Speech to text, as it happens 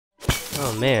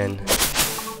Oh man.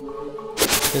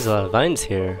 There's a lot of vines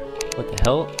here. What the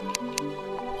hell?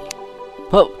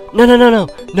 Oh! No, no, no, no!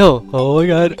 No! Oh my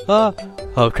god! Ah!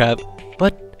 Oh crap.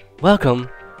 What? Welcome?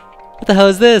 What the hell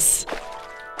is this?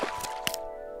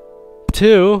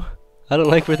 2? I don't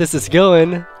like where this is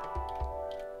going.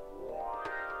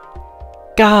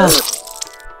 God!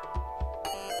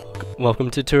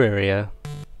 Welcome to Terraria.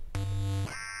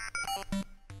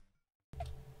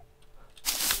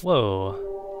 Whoa.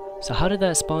 So how did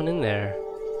that spawn in there?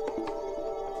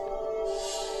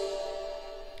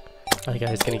 That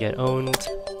guy's gonna get owned.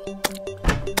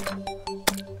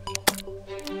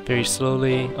 Very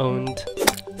slowly owned.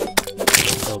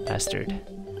 Oh, bastard.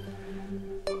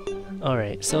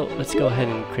 Alright, so let's go ahead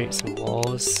and create some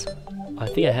walls. I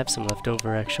think I have some left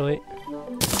over actually.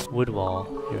 Wood wall.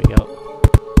 Here we go.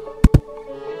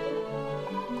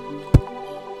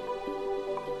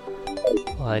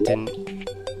 Well,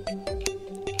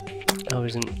 that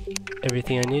wasn't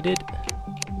everything I needed.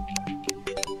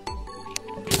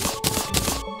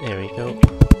 There we go.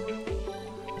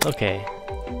 Okay.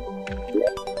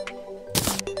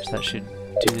 So that should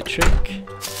do the trick.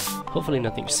 Hopefully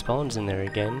nothing spawns in there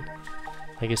again.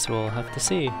 I guess we'll have to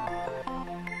see.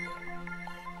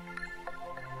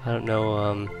 I don't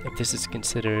know if this is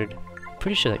considered...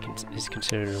 Pretty sure that is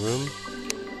considered a room.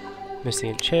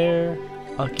 Missing a chair.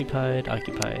 Occupied,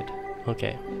 occupied.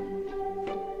 Okay.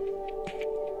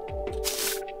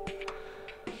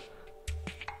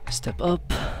 Step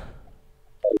up.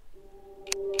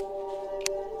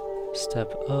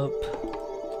 Step up.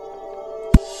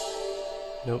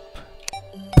 Nope.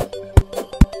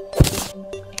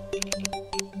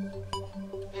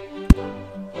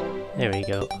 There we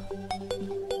go.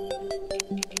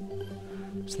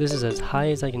 So this is as high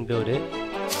as I can build it,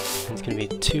 and it's going to be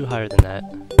 2 higher than that.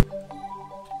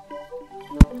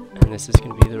 And this is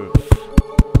going to be the roof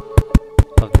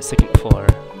of the 2nd floor.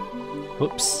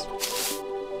 Whoops.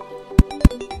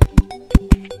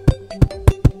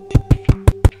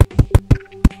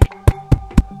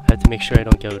 I have to make sure I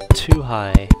don't go too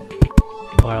high,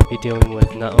 or I'll be dealing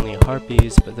with not only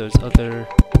harpies, but those other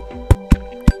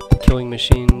killing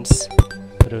machines,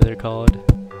 whatever they're called,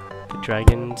 the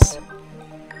dragons.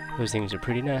 Those things are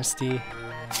pretty nasty.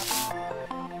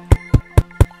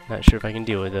 Not sure if I can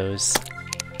deal with those.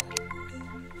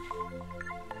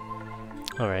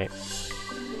 Alright.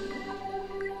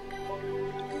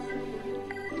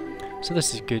 So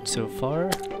this is good so far.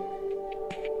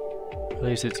 At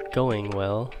least it's going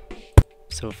well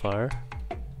so far.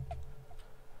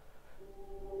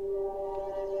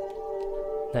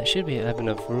 That should have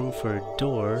enough room for a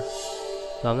door.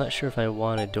 But I'm not sure if I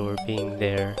want a door being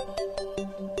there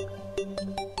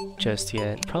just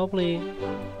yet. Probably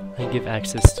I give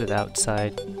access to the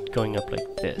outside going up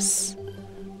like this.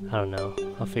 I don't know.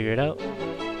 I'll figure it out.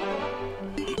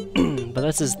 But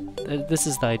this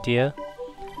is the idea.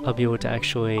 I'll be able to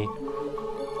actually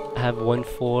have 1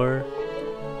 floor,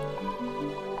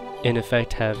 in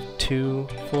effect have 2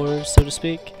 floors, so to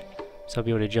speak. So I'll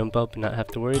be able to jump up and not have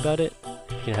to worry about it.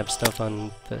 You can have stuff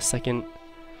on the second,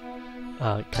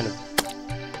 kind of,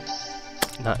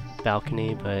 not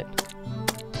balcony, but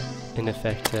in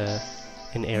effect,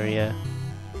 an area.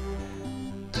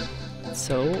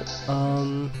 So,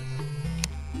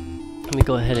 let me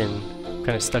go ahead and I'm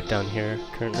kind of stuck down here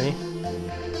currently.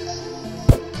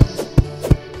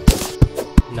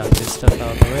 Knock this stuff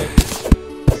out of the way.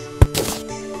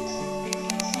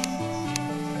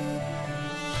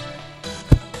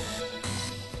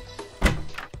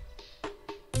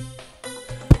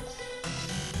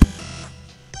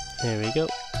 There we go.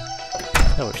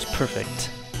 That works perfect.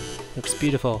 Looks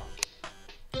beautiful.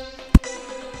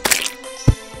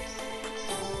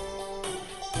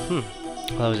 Well,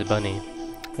 that was a bunny.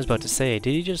 I was about to say,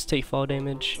 did he just take fall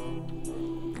damage?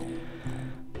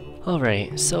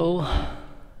 Alright, so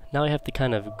now I have to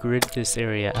kind of grid this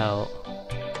area out.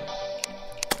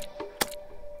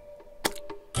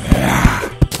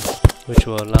 Which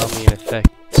will allow me in effect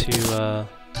to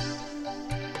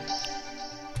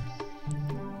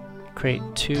create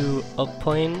 2 up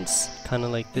planes, kind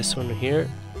of like this one here,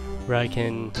 where I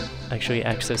can actually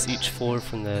access each floor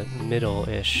from the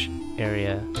middle-ish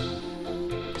area.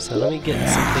 So let me get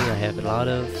something I have a lot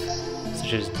of,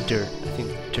 such as dirt. I think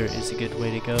dirt is a good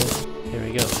way to go. There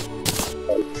we go.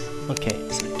 Okay,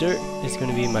 so dirt is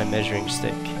going to be my measuring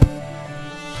stick.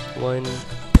 1,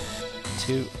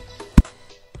 2.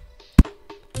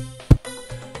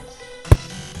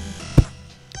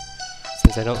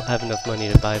 Since I don't have enough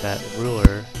money to buy that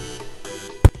ruler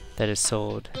that is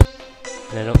sold,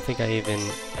 and I don't think I even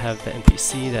have the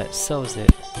NPC that sells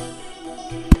it,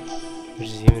 which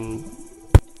is even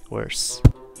make worse.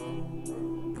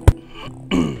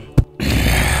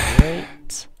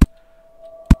 Alright.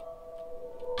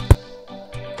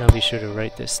 Now be sure to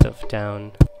write this stuff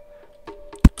down.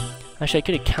 Actually, I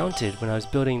could have counted when I was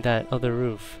building that other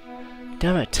roof.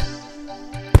 Damn it!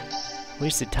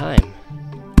 Wasted time.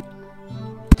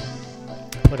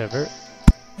 Whatever.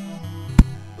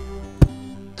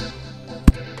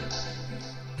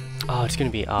 Oh, it's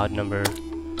gonna be odd number.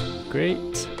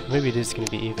 Great. Maybe it is gonna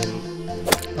be even.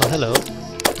 Oh, hello.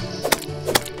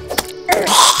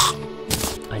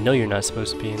 I know you're not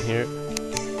supposed to be in here.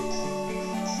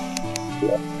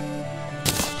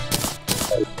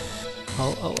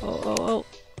 Oh, oh, oh, oh, oh.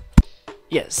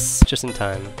 Yes, just in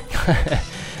time.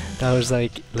 That was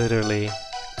like literally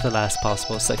the last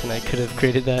possible second I could have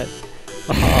created that.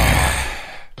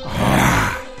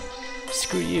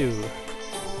 Screw you.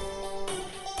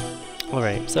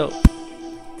 Alright, so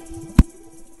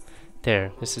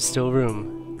there, this is still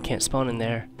room. Can't spawn in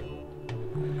there.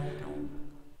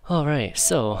 Alright,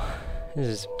 so this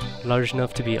is large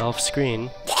enough to be off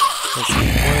screen. Let's see,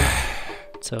 1,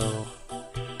 so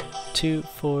 2,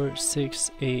 4,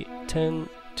 6, 8, 10,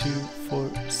 2, 4,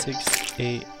 6,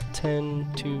 8, 10,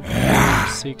 2, 4,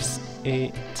 6,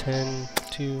 8, 10,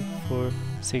 2, 4,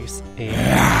 6, 8,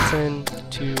 10,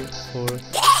 2, 4, 6,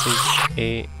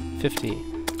 8, 50.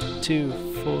 2,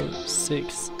 4,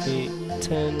 6, 8,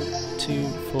 10, 2,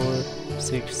 4,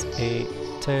 6, 8,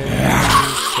 10,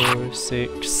 2, 4,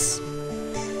 6.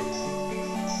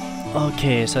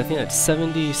 Okay, so I think that's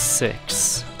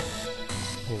 76.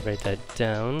 Let me write that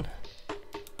down.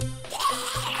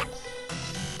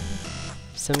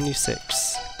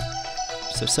 76.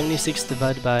 So 76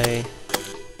 divided by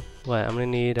what? I'm gonna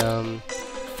need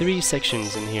 3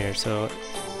 sections in here. So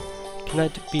can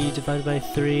that be divided by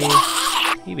 3?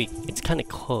 Maybe it's kind of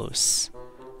close.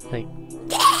 Like,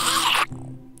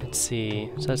 let's see.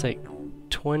 So that's like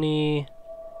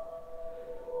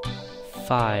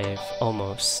 25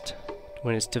 almost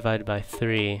when it's divided by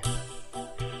 3.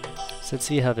 So let's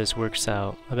see how this works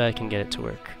out. I bet I can get it to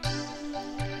work.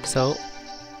 So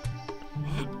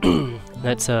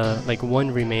that's like 1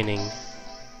 remaining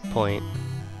point.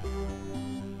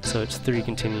 So it's 3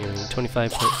 continuing.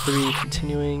 25.3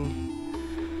 continuing.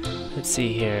 Let's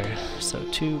see here. So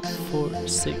 2, 4,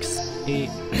 6, 8,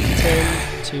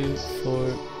 10, 2,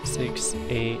 4, 6,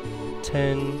 8,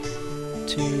 10,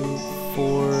 2,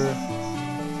 4.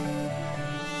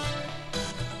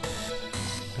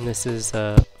 And this is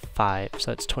 5,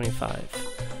 so that's 25.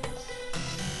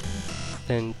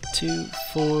 Then 2,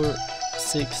 4,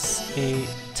 6, 8,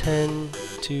 10,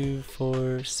 2,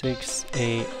 4, 6,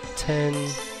 8, 10,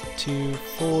 2,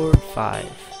 4, 5.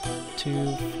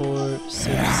 2, 4,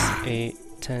 6, 8,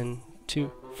 10,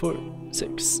 2, 4,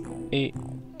 6, 8,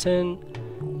 10,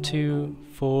 2,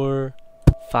 4,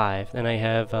 5. Then I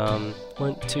have 1,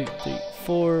 2, 3,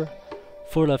 4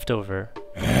 left over.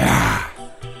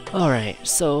 Alright,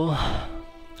 so I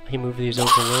can move these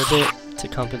over a little bit to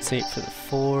compensate for the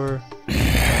 4 I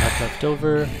have left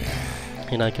over,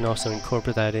 and I can also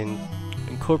incorporate that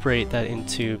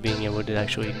into being able to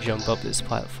actually jump up this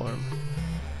platform.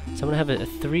 So I'm gonna have a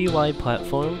 3 wide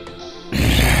platform. Shouldn't be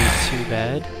too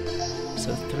bad.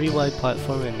 So 3 wide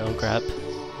platform and no grab.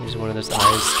 Here's one of those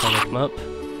eyes trying to come up.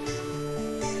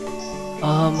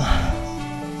 I'm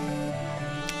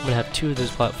gonna have 2 of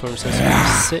those platforms, so that's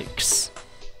gonna be 6.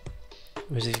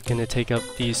 Which is gonna take up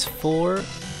these 4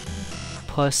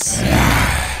 plus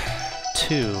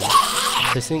 2.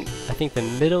 I think the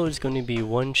middle is going to be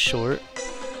 1 short.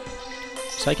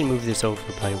 So I can move this over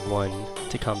by 1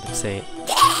 to compensate.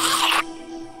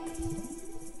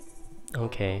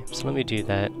 Okay, so let me do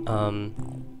that.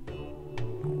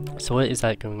 So what is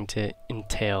that going to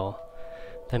entail?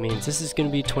 That means this is going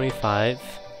to be 25.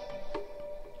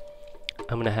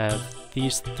 I'm going to have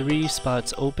these 3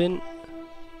 spots open.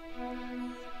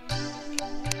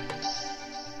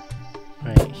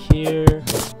 Right here,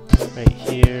 right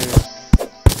here,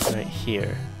 right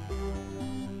here.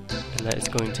 And that is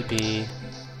going to be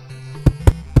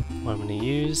what I'm going to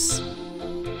use.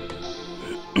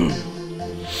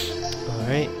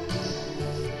 Alright.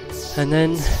 And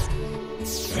then...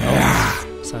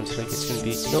 oh, sounds like it's going to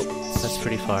be... nope, that's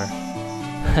pretty far.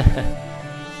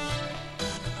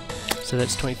 So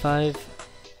that's 25.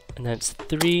 And that's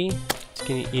 3. It's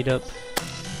going to eat up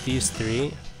these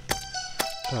 3.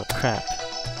 Oh, crap.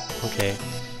 Okay.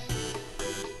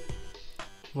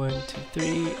 1, 2,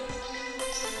 3.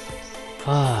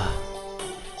 Ah.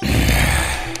 So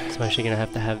I'm actually going to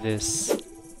have this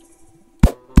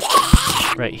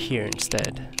right here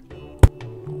instead.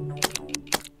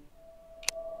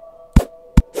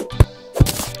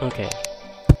 Okay.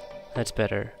 That's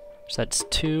better. So that's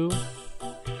 2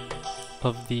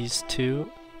 of these 2.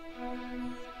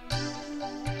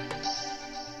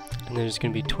 And there's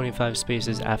going to be 25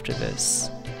 spaces after this.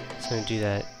 So I'm going to do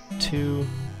that. 2,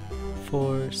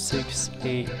 4, 6,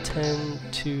 8, 10,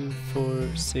 2, 4,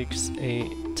 6,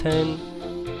 8,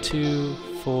 10, 2,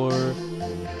 4,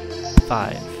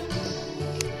 5.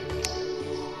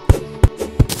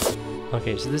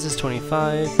 Okay, so this is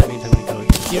 25. That means I'm going to go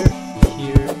here,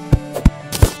 here,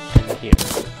 and here.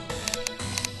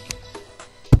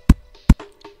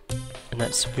 And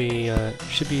that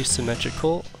should be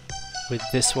symmetrical with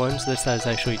this one. So this has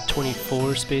actually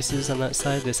 24 spaces on that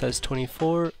side. This has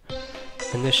 24.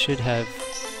 And this should have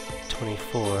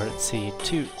 24. Let's see.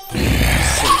 2, 4,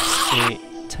 6, 8,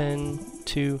 10,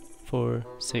 2, 4,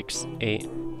 6, 8,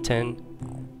 10,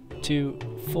 2,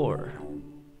 4.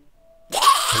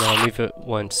 And I'll move it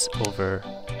once over.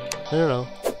 No.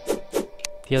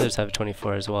 The others have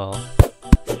 24 as well.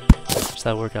 So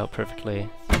that'll work out perfectly.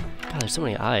 God, there's so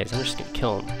many eyes. I'm just gonna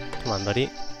kill them. Come on, buddy.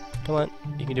 Come on.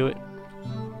 You can do it.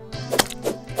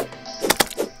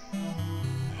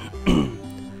 Come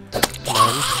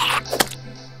on.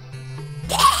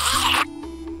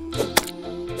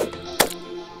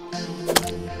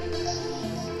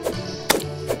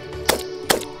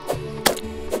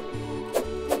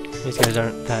 These guys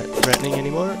aren't that threatening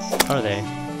anymore, are they?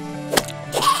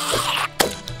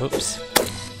 Oops.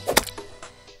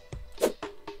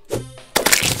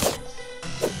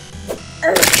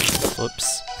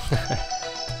 Whoops.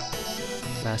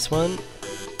 Last one.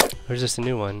 Or is this a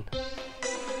new one?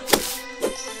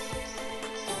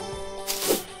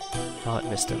 Oh, it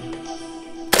missed him.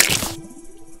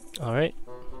 Alright.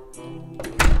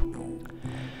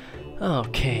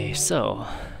 Okay, so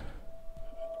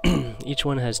each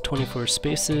one has 24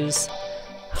 spaces.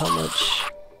 How much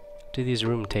do these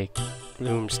rooms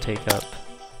take up?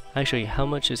 Actually, how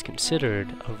much is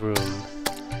considered a room?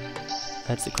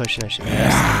 That's the question I should be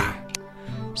asking.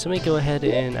 So let me go ahead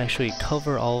and actually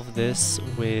cover all of this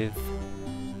with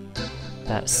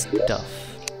that stuff.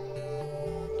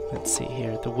 Let's see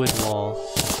here, the wood wall.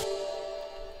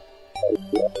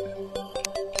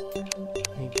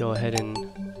 Let me go ahead and...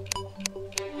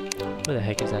 where the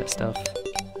heck is that stuff?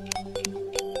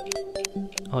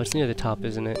 Oh, it's near the top,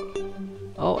 isn't it?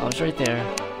 Oh, I was right there.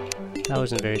 That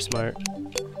wasn't very smart.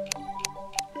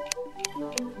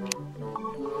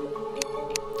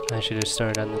 I should have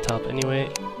started on the top anyway.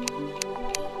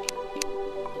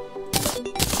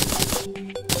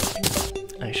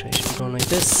 Actually, I should be going like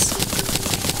this.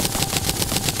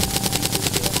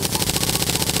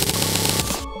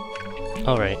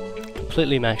 Alright,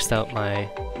 completely maxed out my...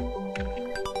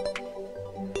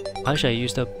 Actually, I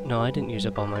used up... no, I didn't use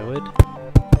up all my wood.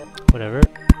 Whatever.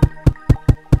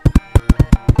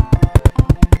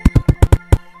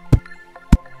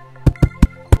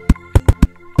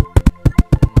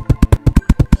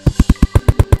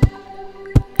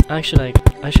 I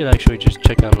should actually just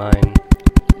check online,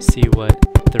 see what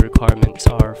the requirements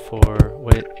are for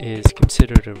what is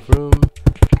considered a room,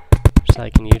 so I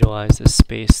can utilize this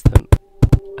space the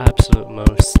absolute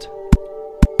most.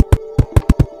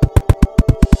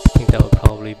 I think that would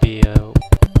probably be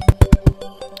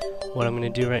what I'm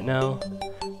going to do right now.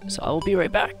 So I will be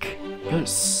right back.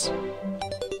 Yes.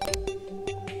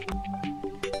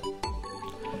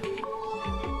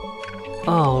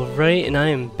 Alright, and I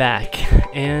am back,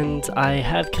 and I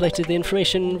have collected the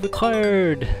information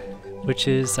required, which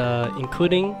is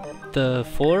including the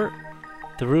floor,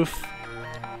 the roof,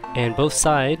 and both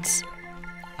sides.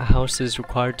 A house is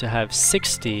required to have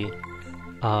 60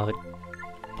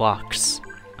 blocks,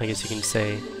 I guess you can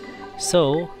say.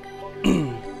 So,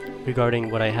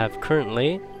 regarding what I have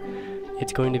currently,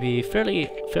 it's going to be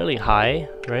fairly high,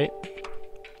 right?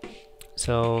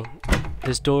 So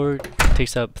this door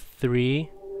takes up 3.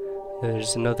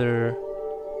 There's another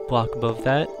block above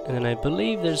that, and then I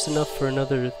believe there's enough for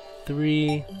another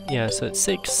 3. Yeah, so it's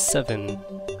 6, 7.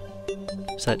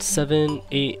 So that's 7,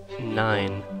 8,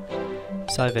 9.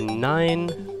 So I have a 9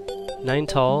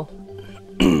 tall.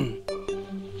 So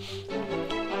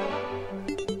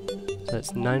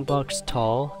that's 9 blocks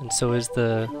tall, and so is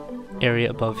the area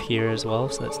above here as well.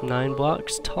 So that's 9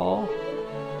 blocks tall.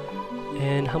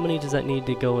 And how many does that need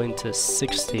to go into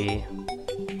 60?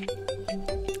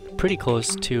 Pretty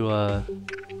close to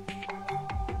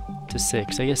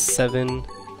 6. I guess 7.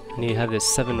 I need to have this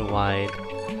 7 wide.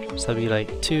 So that'd be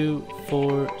like 2,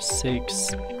 4,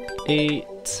 6,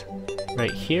 8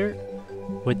 right here.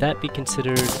 Would that be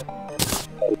considered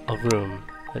a room?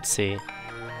 Let's see.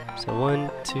 So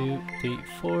 1, 2, 3,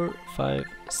 4, 5,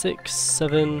 6,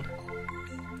 7.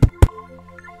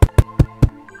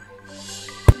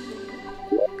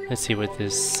 Let's see what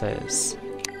this says.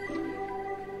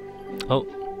 Oh,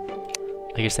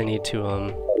 I guess I need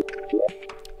to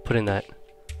put in that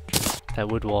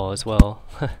wood wall as well.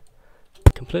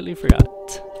 Completely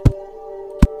forgot.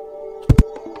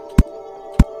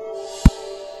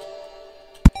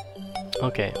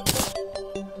 Okay.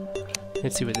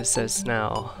 Let's see what this says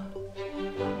now.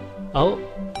 Oh,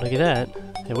 look at that.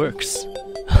 It works.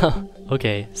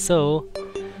 Okay, so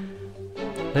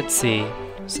let's see.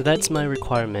 So that's my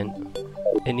requirement.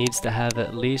 It needs to have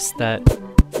at least that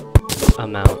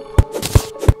amount.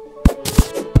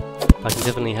 I can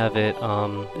definitely have it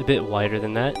a bit wider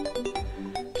than that.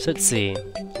 So let's see.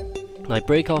 My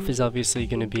break off is obviously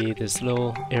going to be this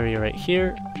little area right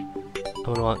here. I'm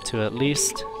going to want to at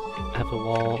least have a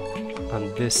wall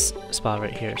on this spot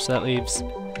right here. So that leaves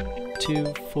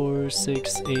 2, 4,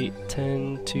 6, 8,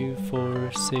 10, 2,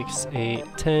 4, 6,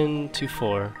 8, 10, 2,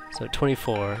 4. So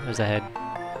 24, as I had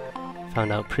found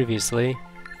out previously.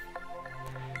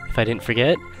 If I didn't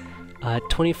forget,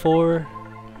 24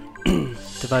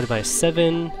 divided by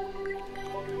 7,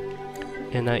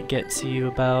 and that gets you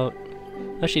about,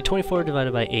 actually 24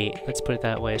 divided by 8, let's put it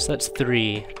that way, so that's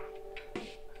 3.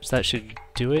 So that should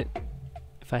do it.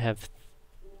 If I have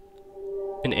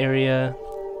an area,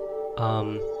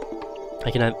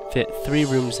 I can fit 3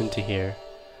 rooms into here.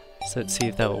 So let's see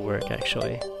if that will work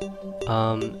actually.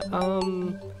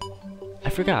 I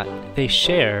forgot, they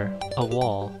share a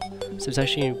wall, so it's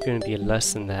actually going to be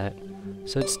less than that.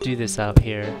 So let's do this out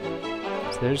here.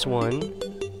 So there's 1.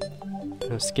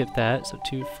 I'll skip that, so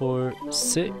 2, 4,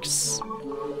 6.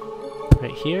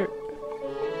 Right here.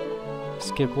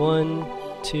 Skip 1,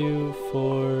 2,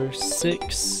 4,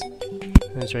 6.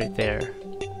 That's right there.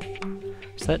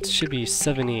 So that should be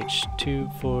 7 each. 2,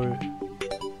 4.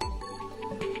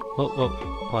 Whoa, whoa,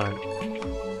 hold on.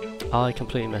 Oh, I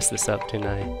completely messed this up, didn't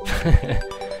I?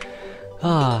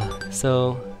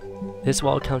 So this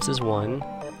wall counts as 1.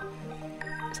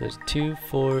 So there's 2,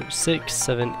 4, 6,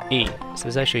 7, 8. So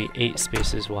there's actually 8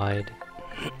 spaces wide.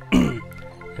 And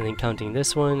then counting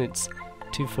this one, it's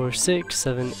 2, 4, 6,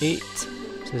 7, 8. So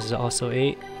this is also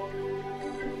 8.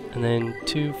 And then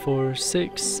 2, 4,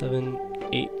 6, 7,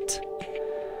 8.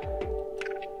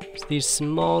 So these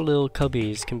small little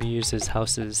cubbies can be used as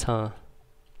houses, huh?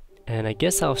 And I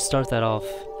guess I'll start that off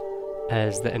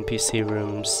as the NPC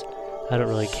rooms. I don't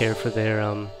really care for their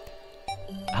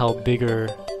how big or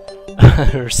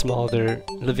small their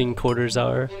living quarters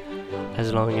are,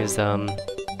 as long as I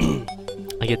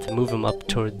get to move them up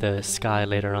toward the sky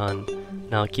later on.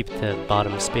 Now I'll keep the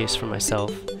bottom space for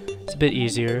myself. It's a bit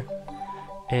easier.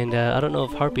 And I don't know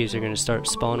if harpies are going to start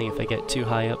spawning if I get too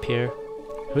high up here.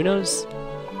 Who knows?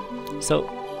 So,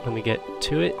 let me get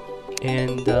to it.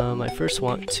 And I first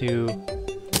want to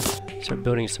start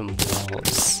building some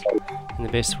walls. And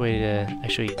the best way to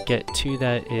actually get to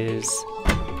that is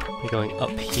by going up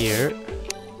here.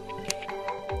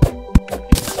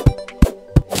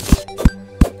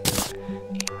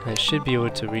 And I should be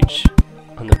able to reach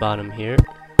on the bottom here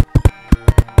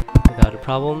without a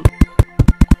problem.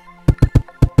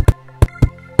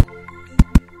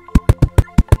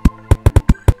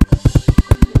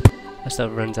 That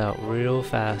stuff runs out real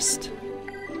fast.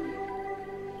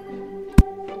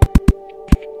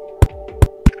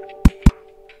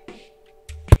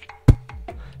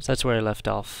 So that's where I left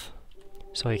off,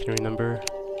 so I can remember.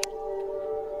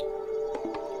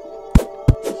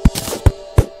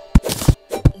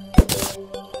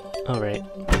 Alright.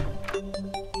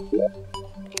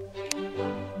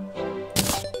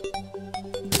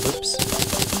 Whoops.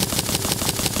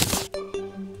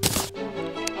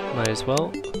 Might as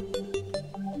well.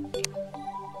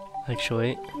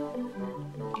 Actually,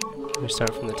 let me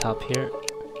start from the top here.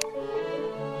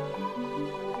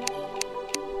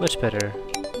 Much better.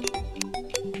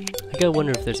 I gotta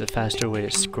wonder if there's a faster way to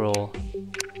scroll.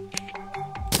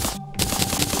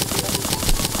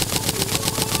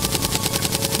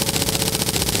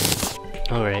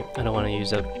 Alright, I don't want to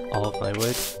use up all of my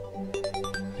wood.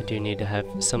 I do need to have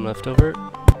some left over.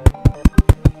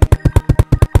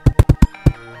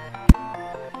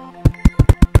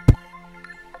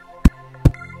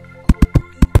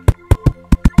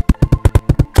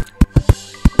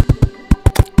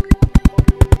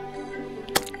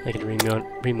 I can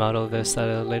remodel this at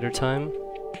a later time.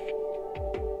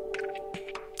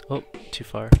 Oh, too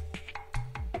far.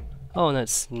 Oh, and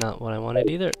that's not what I wanted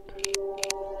either.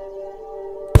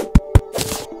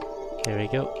 There we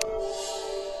go.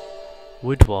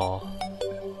 Wood wall.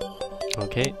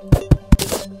 Okay.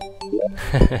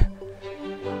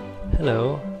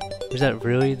 Hello. Was that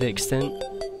really the extent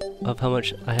of how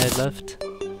much I had left?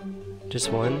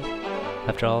 Just 1?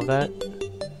 After all of that?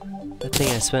 That's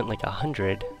saying I spent like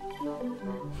 100.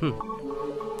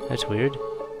 That's weird.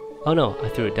 Oh no, I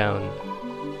threw it down.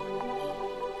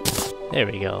 There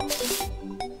we go.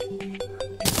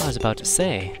 I was about to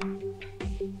say.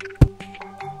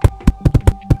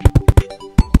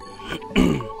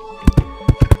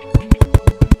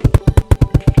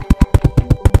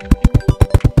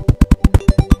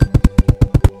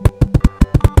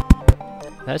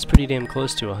 That's pretty damn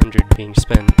close to 100 being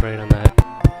spent right on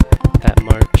that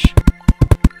march.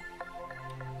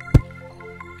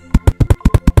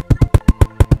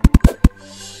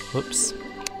 Whoops.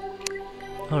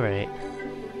 Alright.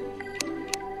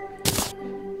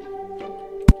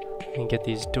 And get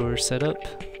these doors set up.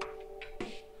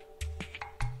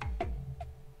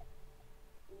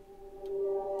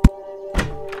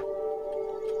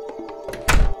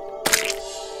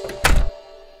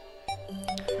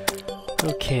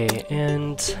 Okay,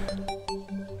 and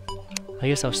I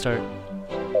guess I'll start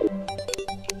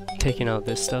taking out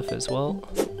this stuff as well.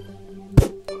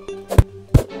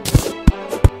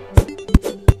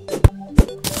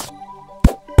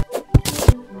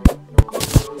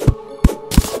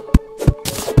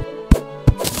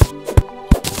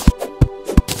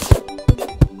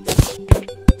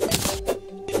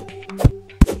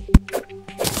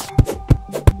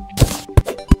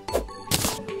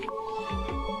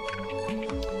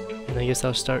 I guess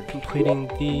I'll start completing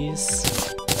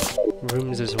these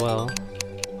rooms as well.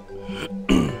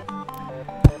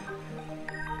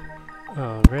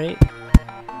 Alright.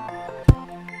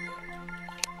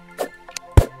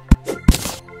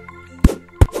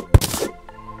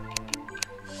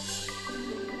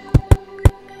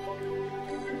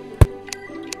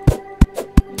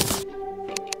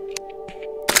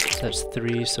 So that's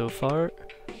 3 so far.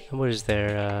 And what is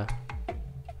there?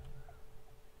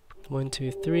 1,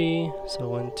 2, 3. So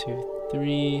 1, 2,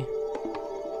 3.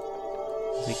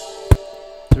 There's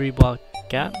a 3-block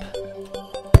gap,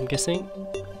 I'm guessing.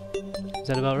 Is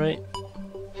that about right?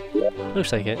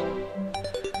 Looks like it.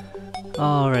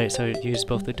 Alright, so use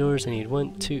both the doors. I need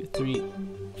 1, 2, 3,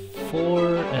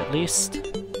 4 at least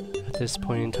at this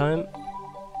point in time.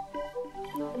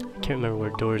 Can't remember where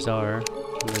doors are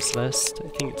on this list. I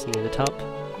think it's near the top.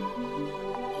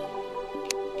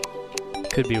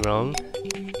 Could be wrong.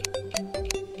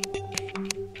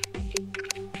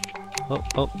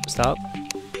 Oh, stop.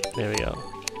 There we go.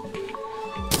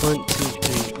 1, 2,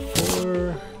 3,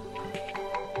 4.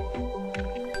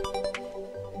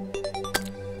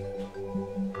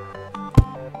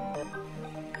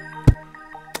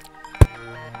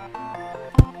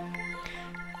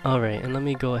 Alright, and let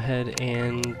me go ahead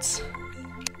and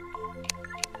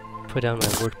put down my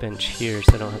workbench here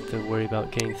so I don't have to worry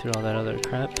about getting through all that other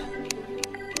crap.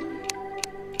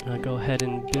 And I'll go ahead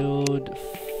and build,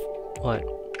 what,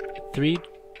 3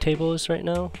 tables right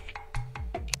now?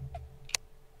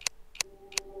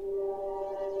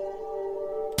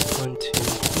 One, two,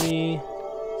 three.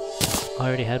 Oh, I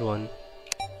already had one.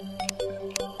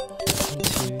 1,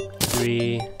 2,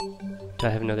 3. Do I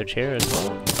have another chair as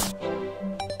well?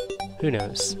 Who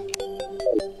knows?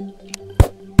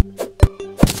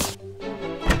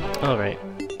 Alright.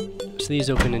 So these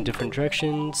open in different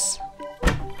directions.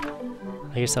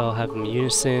 I guess I'll have them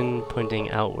unison,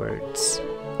 pointing outwards.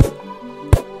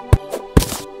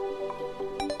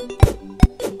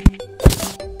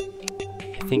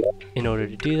 I think in order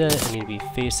to do that, I need to be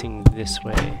facing this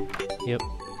way. Yep.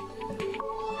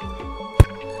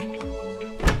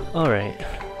 Alright.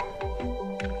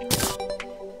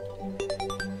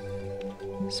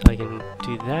 So I can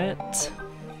do that.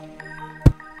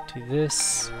 Do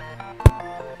this.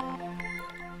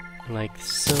 Like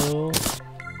so.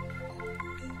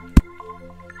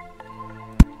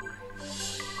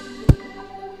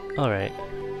 Alright.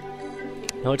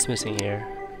 Now what's missing here?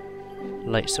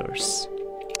 Light source.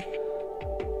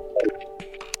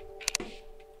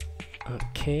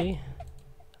 Okay.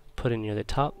 Put it near the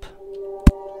top.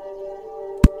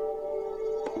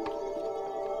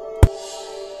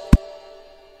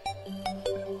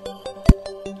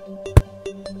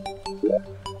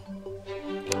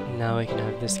 Now I can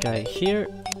have this guy here.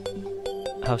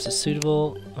 House is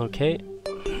suitable. Okay.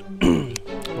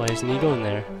 Why isn't he going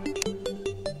there?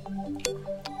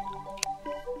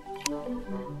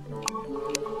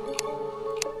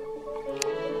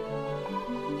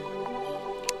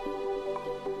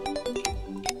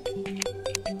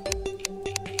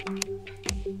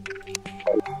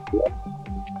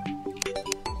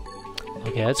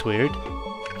 Okay, that's weird.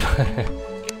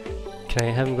 Can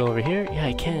I have him go over here? Yeah,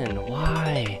 I can.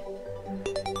 Why?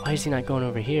 Why is he not going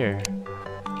over here?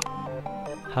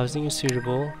 Housing is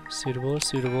suitable. Suitable,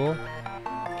 suitable.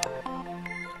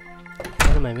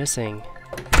 What am I missing?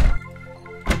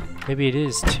 Maybe it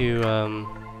is too,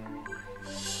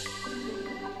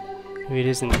 maybe it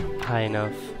isn't high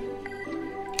enough.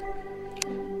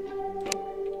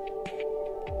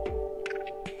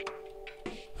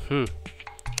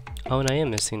 Oh, and I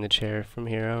am missing the chair from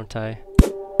here, aren't I?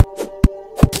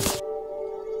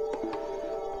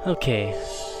 Okay,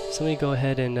 so let me go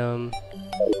ahead and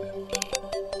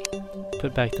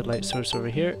put back the light source over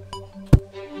here.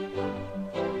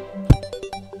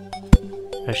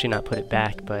 Actually, not put it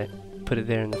back, but put it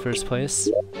there in the first place.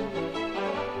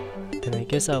 And I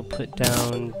guess I'll put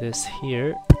down this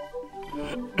here.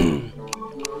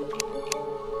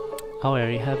 Oh, I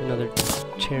already have another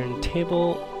chair and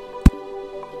table.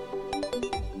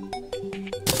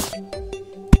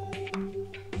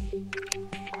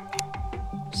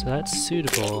 So that's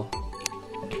suitable.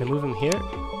 Can I move him here?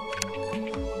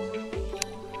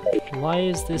 Why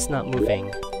is this not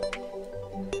moving?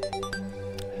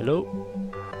 Hello?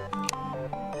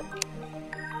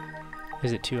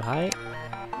 Is it too high?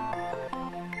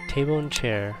 Table and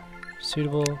chair.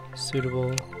 Suitable,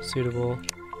 suitable, suitable.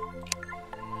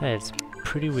 That's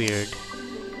pretty weird.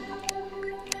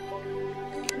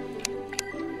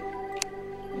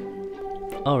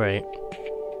 Alright.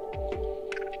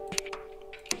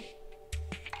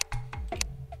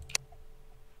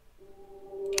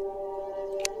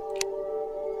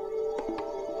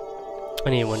 I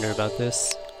need to wonder about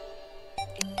this.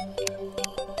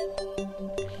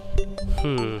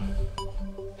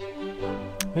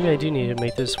 Maybe I do need to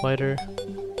make this wider.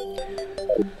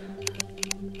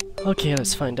 Okay,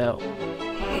 let's find out.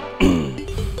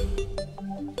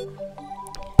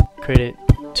 Create it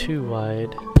too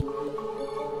wide.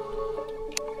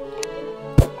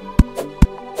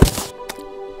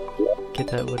 Get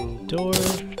that wooden door.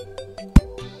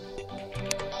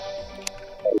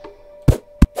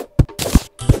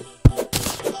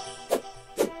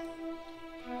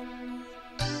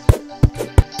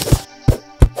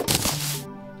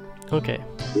 Okay.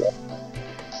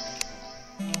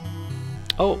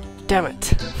 Oh, damn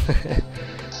it!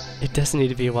 It does need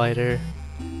to be wider.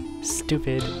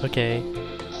 Stupid. Okay.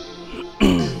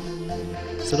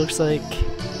 So it looks like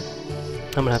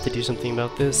I'm gonna have to do something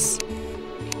about this.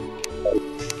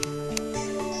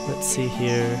 Let's see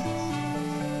here.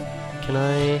 Can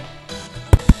I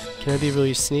be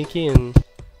really sneaky and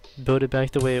build it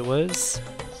back the way it was?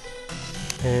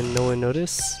 And no one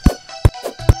notice?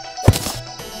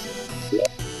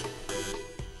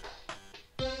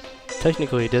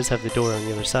 Technically, it does have the door on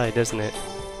the other side, doesn't it?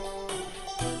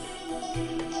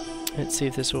 Let's see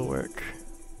if this will work.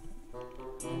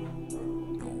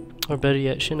 Or better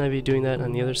yet, shouldn't I be doing that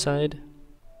on the other side?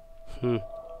 Oh,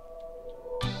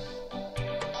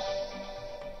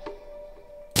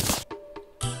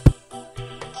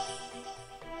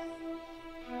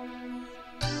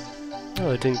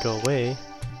 it didn't go away.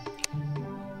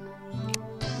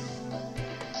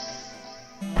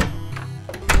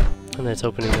 And that's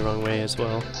opening the wrong way as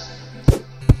well.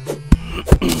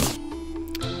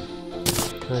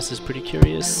 This is pretty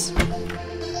curious.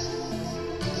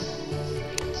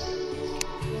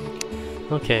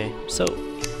 Okay, so it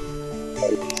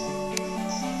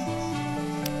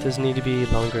does need to be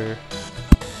longer.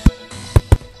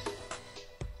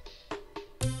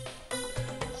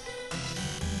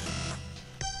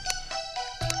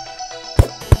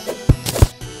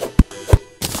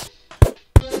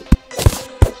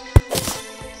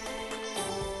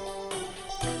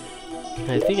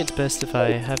 I think it's best if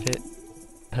I have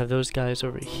those guys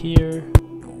over here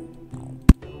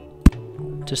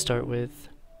to start with.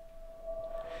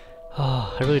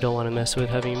 Oh, I really don't want to mess with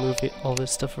having to move all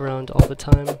this stuff around all the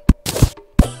time.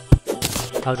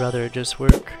 I'd rather it just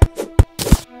work.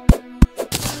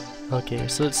 Okay,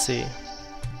 so let's see.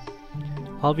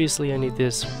 Obviously I need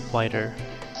this wider.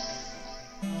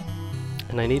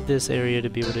 And I need this area to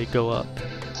be able to go up.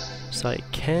 So I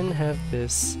can have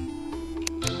this...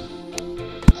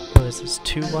 Oh, is this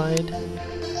too wide?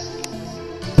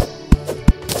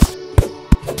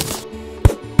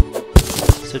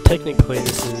 So technically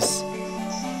this is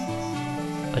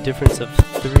a difference of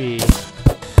 3.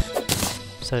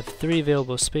 So I have 3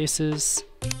 available spaces.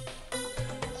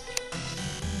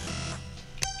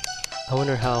 I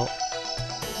wonder how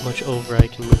much over I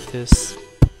can move this.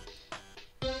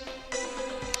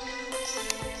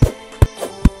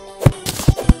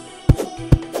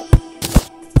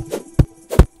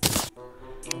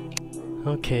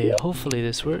 Okay, hopefully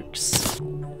this works.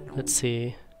 Let's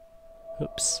see.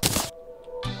 Oops.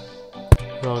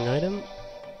 Wrong item.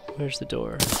 Where's the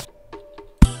door?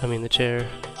 I mean the chair.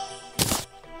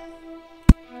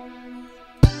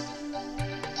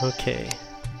 Okay.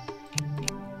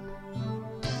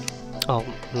 Oh,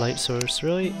 light source,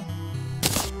 really?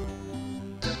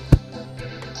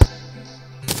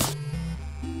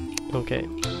 Okay.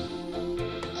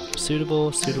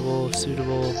 Suitable, suitable,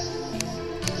 suitable.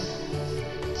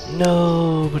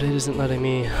 No, but it isn't letting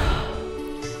me.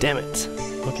 Damn it.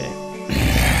 Okay.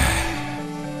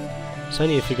 So I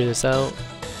need to figure this out.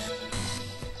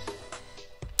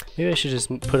 Maybe I should just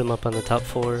put him up on the top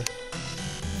 4.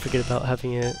 Forget about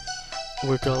having it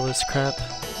work all this crap.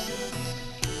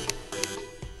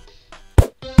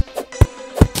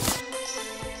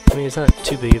 I mean, it's not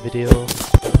too big of a deal.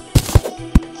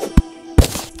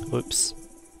 Whoops.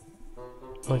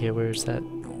 Okay, where's that?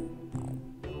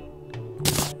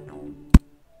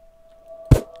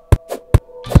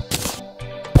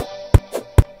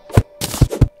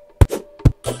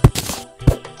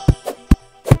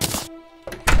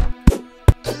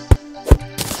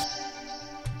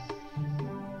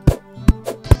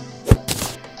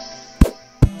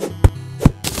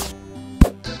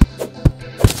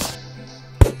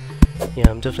 Yeah,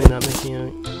 I'm definitely not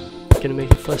gonna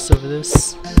make a fuss over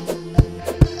this.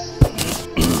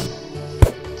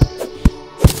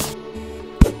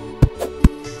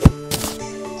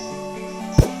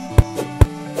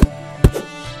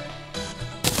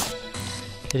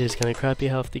 It is kind of crappy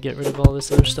how I have to get rid of all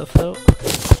this other stuff though.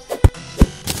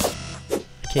 I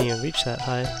can't even reach that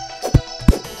high.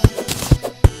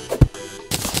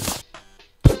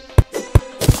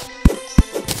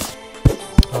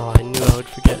 Oh, I knew I would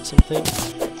forget something.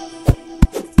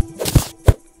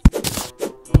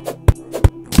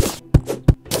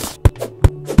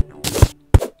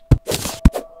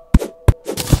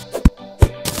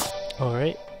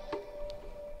 Alright.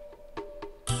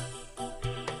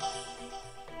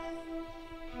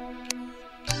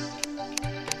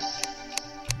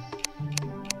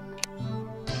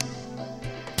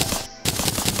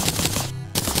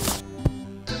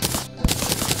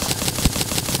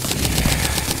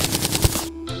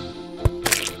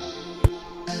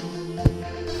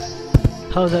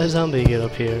 How did that zombie get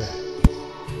up here?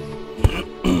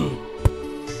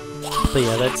 But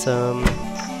yeah,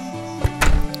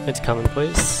 it's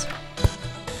commonplace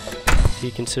if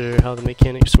you consider how the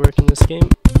mechanics work in this game.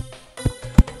 I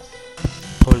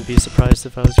wouldn't be surprised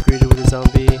if I was greeted with a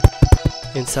zombie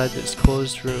inside this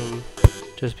closed room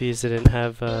just because it didn't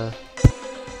have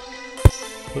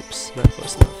oops, not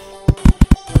close enough.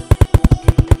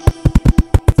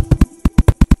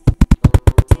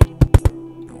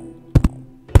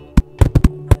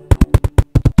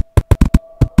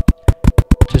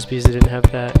 Just because it didn't have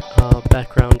that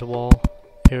background wall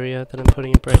area that I'm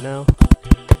putting up right now.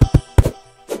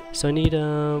 So I need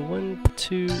 1,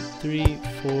 2, 3,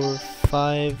 4,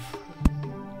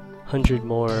 500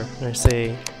 more, and I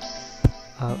say,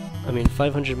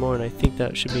 500 more, and I think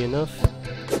that should be enough.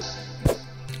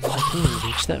 Oh, I can't even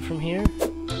reach that from here?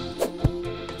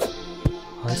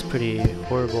 Oh, that's pretty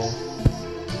horrible.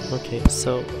 Okay,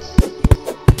 so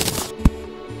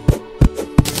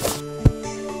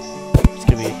it's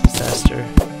gonna be a disaster.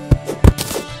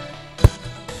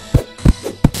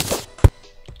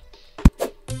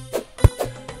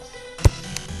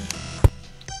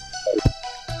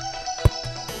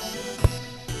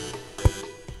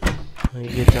 Let me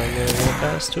get down there real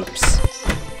fast. Oops.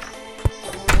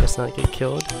 Let's not get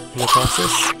killed in the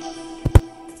process.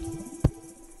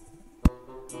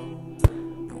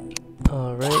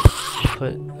 Alright,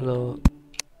 put a little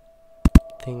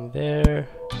thing there.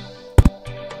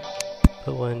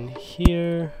 Put one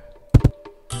here.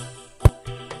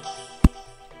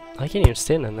 I can't even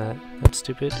stand on that. That's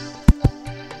stupid.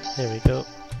 There we go.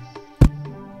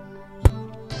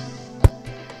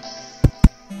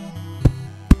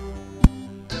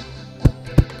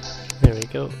 There we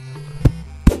go.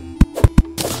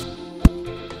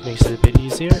 Makes it a bit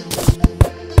easier.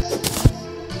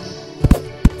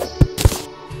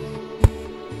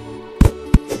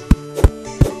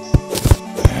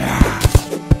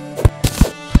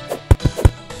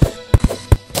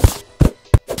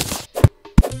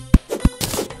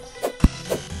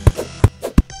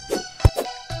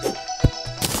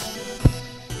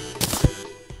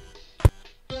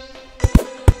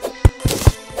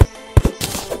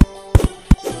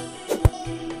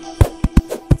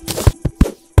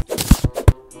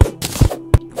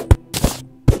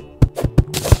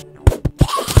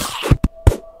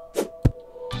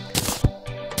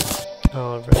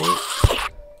 Alright.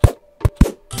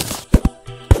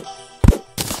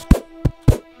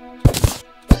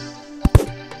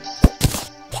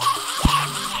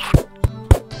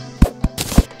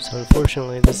 So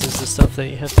unfortunately this is the stuff that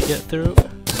you have to get through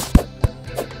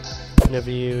whenever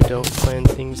you don't plan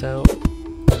things out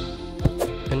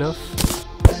enough.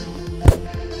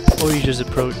 or you just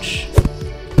approach,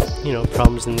 you know,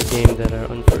 problems in the game that are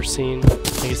unforeseen.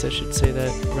 I guess I should say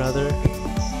that rather.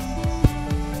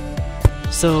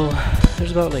 So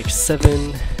there's about like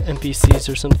 7 NPCs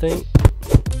or something,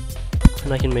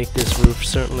 and I can make this roof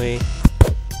certainly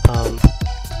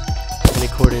in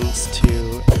accordance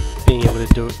to being able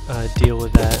to deal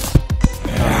with that.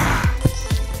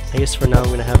 I guess for now I'm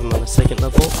going to have them on the 2nd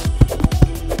level,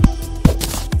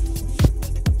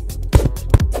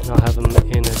 and I'll have them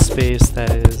in a space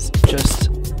that is just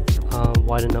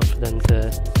wide enough for them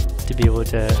to be able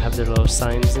to have their little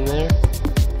signs in there,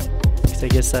 because I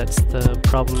guess that's the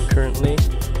problem currently.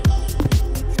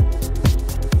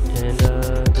 And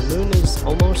the moon is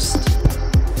almost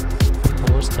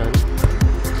done,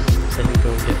 so I can go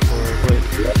and get